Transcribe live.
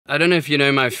I don't know if you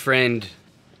know my friend.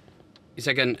 He's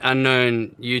like an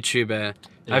unknown YouTuber.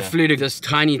 Yeah. I flew to this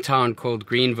tiny town called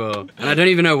Greenville, and I don't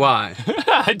even know why.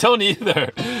 I don't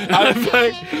either. I'm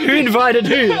like, who invited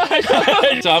who?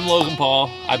 So I'm Logan Paul.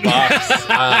 I box.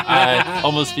 I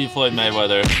almost beat Floyd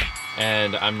Mayweather,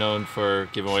 and I'm known for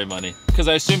giving away money. Because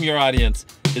I assume your audience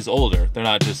is older. They're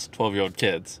not just 12-year-old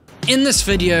kids. In this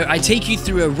video, I take you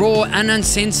through a raw and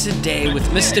uncensored day with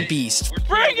MrBeast.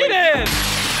 Bring it in!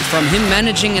 From him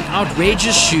managing an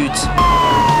outrageous shoot,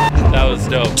 that was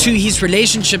dope, to his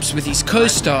relationships with his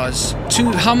co-stars, to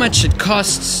how much it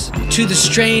costs, to the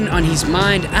strain on his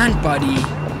mind and body,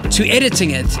 to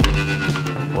editing it.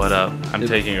 What up? I'm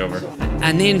taking over.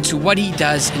 And then to what he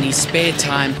does in his spare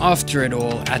time after it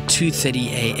all at 2:30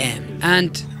 a.m.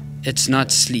 And it's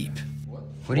not sleep.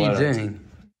 What are you doing?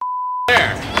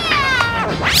 There!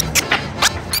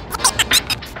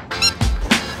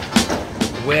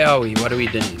 Where are we? What are we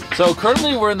doing? So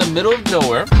currently we're in the middle of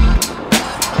nowhere.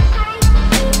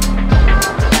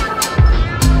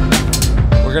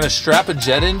 We're gonna strap a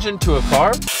jet engine to a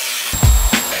car.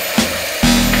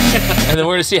 And then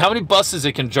we're gonna see how many buses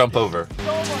it can jump over.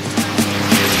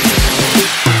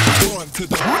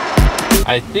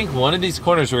 I think one of these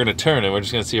corners we're gonna turn and we're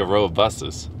just gonna see a row of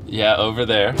buses. Yeah, over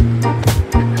there.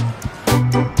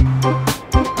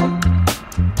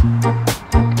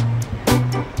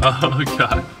 Oh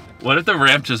God. What if the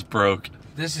ramp just broke?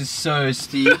 This is so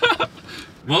steep.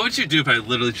 What would you do if I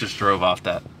literally just drove off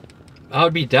that? I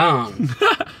would be down.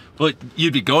 Well,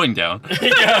 you'd be going down.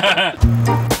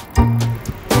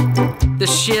 The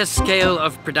sheer scale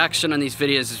of production on these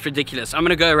videos is ridiculous. I'm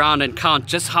gonna go around and count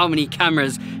just how many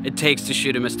cameras it takes to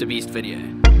shoot a MrBeast video.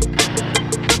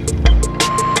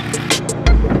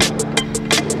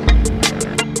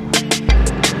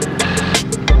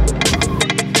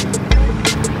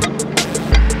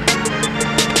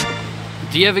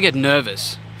 Do you ever get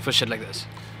nervous for shit like this?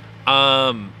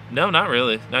 No, not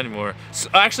really, not anymore. So,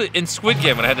 actually, in Squid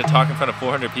Game, when I had to talk in front of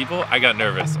 400 people, I got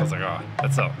nervous. I was like, oh,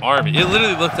 that's an army. It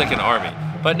literally looked like an army.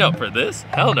 But no, for this,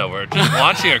 hell no, we're just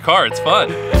launching a car, it's fun.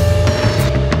 You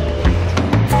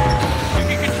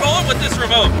can control it with this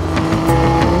remote.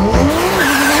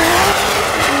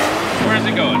 Where's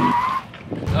it going?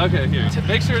 Okay, here, to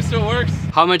make sure it still works.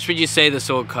 How much would you say this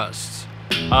all costs?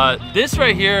 This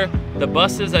right here, the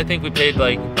buses, I think we paid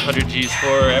like 100 G's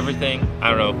for everything. I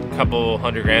don't know, a couple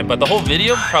 $100 grand, but the whole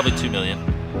video, probably 2 million.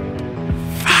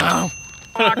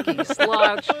 Fucking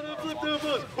slouch.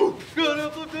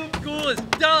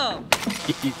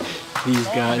 These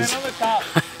guys,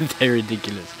 they're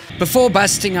ridiculous. Before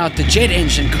busting out the jet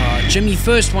engine car, Jimmy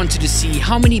first wanted to see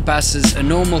how many buses a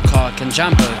normal car can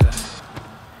jump over.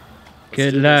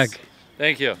 Good luck.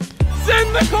 Thank you.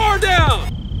 Send the car down!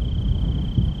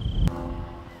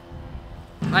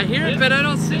 I hear it, but I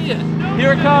don't see it.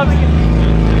 Here it comes.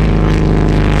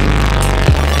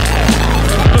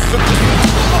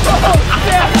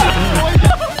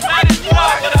 That is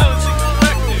not what I was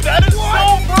expecting. That is so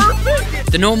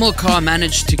perfect. The normal car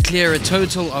managed to clear a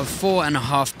total of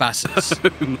 4.5 buses.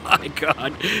 Oh my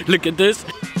God, look at this.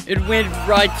 It went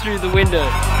right through the window.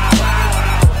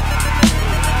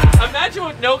 Imagine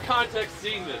with no context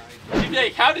seeing this. You'd be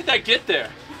like, how did that get there?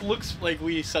 Looks like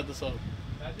we set this up.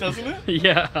 Doesn't it?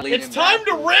 Yeah. It's time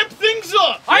to ramp things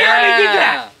up! I already did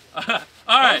that!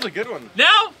 All right. That was a good one.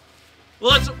 Now,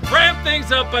 let's ramp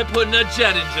things up by putting a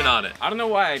jet engine on it. I don't know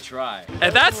why I try.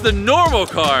 If that's the normal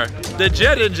car, the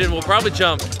jet engine will probably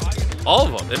jump all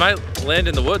of them. It might land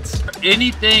in the woods.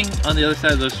 Anything on the other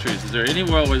side of those trees? Is there any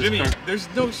world where Jimmy, there's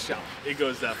no shot it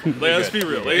goes that far. Like, let's be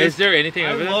real. Like, is there anything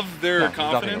over there? I love their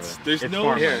confidence. There's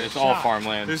no here. It's all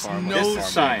farmland. There's no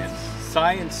science.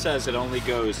 Science says it only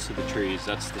goes to the trees.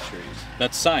 That's the trees.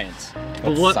 That's science.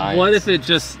 But what if it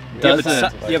just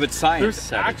doesn't? Yeah, but science.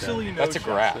 There's actually no That's a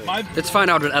graph. Let's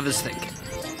find out what others think.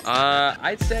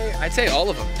 I'd say all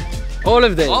of them. All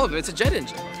of them? All of it. It's a jet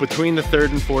engine. Between the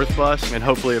 3rd and 4th bus, and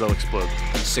hopefully it'll explode.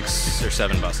 6 or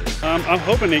 7 buses. I'm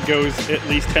hoping it goes at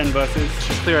least 10 buses.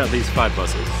 Should clear at least 5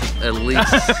 buses. At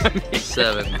least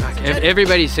 7.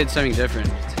 Everybody said something different.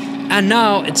 And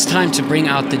now it's time to bring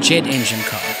out the jet engine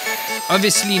car.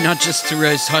 Obviously not just to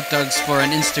roast hot dogs for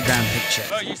an Instagram picture.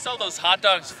 Oh, you saw those hot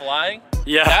dogs flying?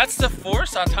 Yeah. That's the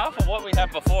force on top of what we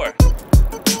had before.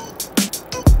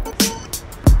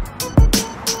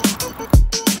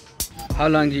 How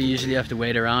long do you usually have to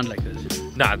wait around like this?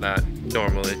 Not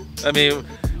normally. I mean,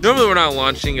 normally we're not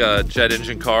launching a jet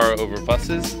engine car over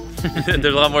buses. There's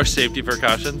a lot more safety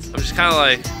precautions. I'm just kind of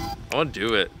like, I want to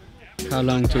do it. How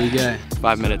long till we go?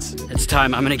 5 minutes. It's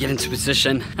time. I'm gonna get into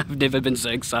position. I've never been so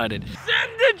excited.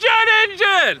 Send the jet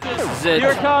engine! This is it.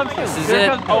 Here it comes. This is Here it.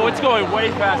 comes. Oh, it's going way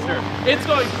faster. It's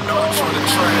going.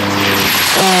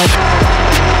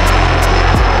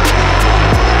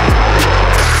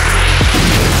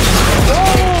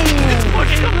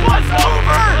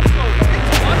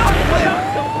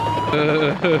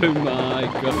 Oh my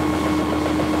god.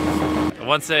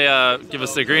 Once they give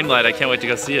us the green light, I can't wait to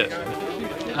go see it.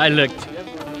 I looked.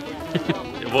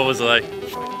 What was it like?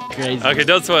 Crazy. Okay,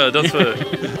 don't spoil it. Don't spoil it.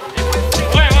 Wait.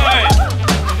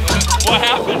 What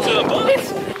happened to the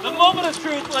bullets? The moment of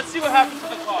truth. Let's see what happened to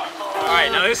the car. All right,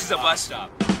 now this is a bus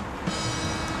stop.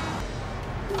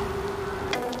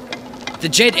 The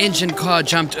jet engine car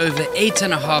jumped over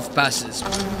 8.5 buses.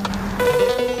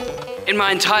 In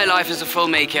my entire life as a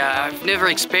filmmaker, I've never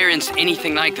experienced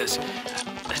anything like this.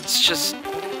 It's just,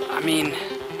 I mean,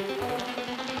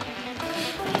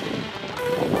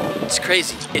 it's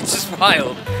crazy. It's just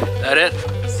wild. That it?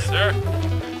 Sir.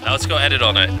 Now let's go edit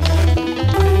all night.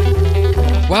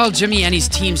 While Jimmy and his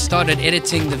team started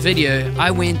editing the video,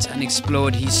 I went and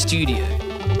explored his studio.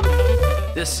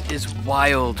 This is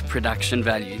wild production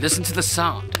value. Listen to the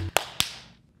sound.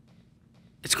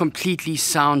 It's completely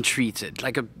sound treated,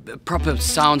 like a proper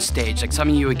sound stage, like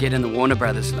something you would get in the Warner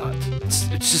Brothers lot. It's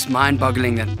just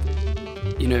mind-boggling that,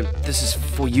 you know, this is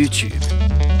for YouTube.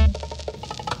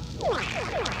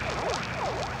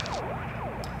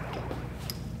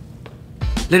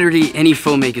 Literally any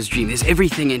filmmaker's dream. There's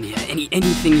everything in here,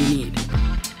 anything you need.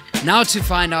 Now to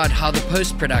find out how the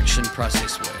post-production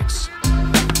process works.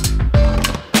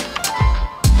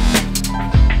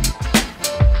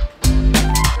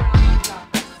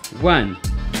 One,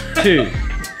 2,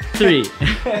 3,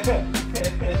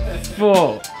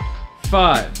 4,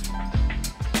 5.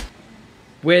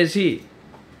 Where's he?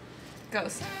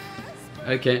 Ghost.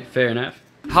 Okay, fair enough.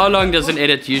 How long does an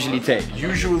edit usually take?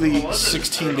 Usually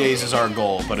 16 days is our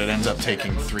goal, but it ends up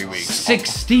taking 3 weeks.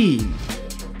 16!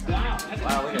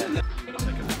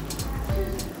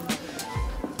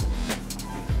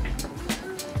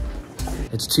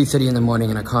 It's 2:30 in the morning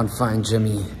and I can't find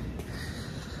Jimmy.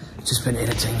 Just been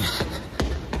editing.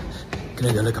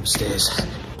 Gonna go look upstairs.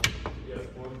 You have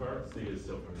 4 parts, so you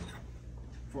still for me.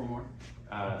 4 more.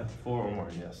 4 or more,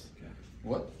 yes.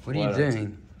 What? What are you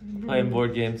doing? Playing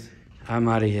board games. I'm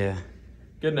out of here.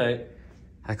 Good night.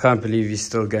 I can't believe you're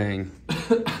still going.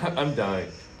 I'm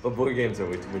dying. But board games are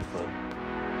way too much fun.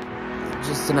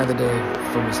 Just another day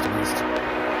for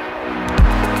MrBeast.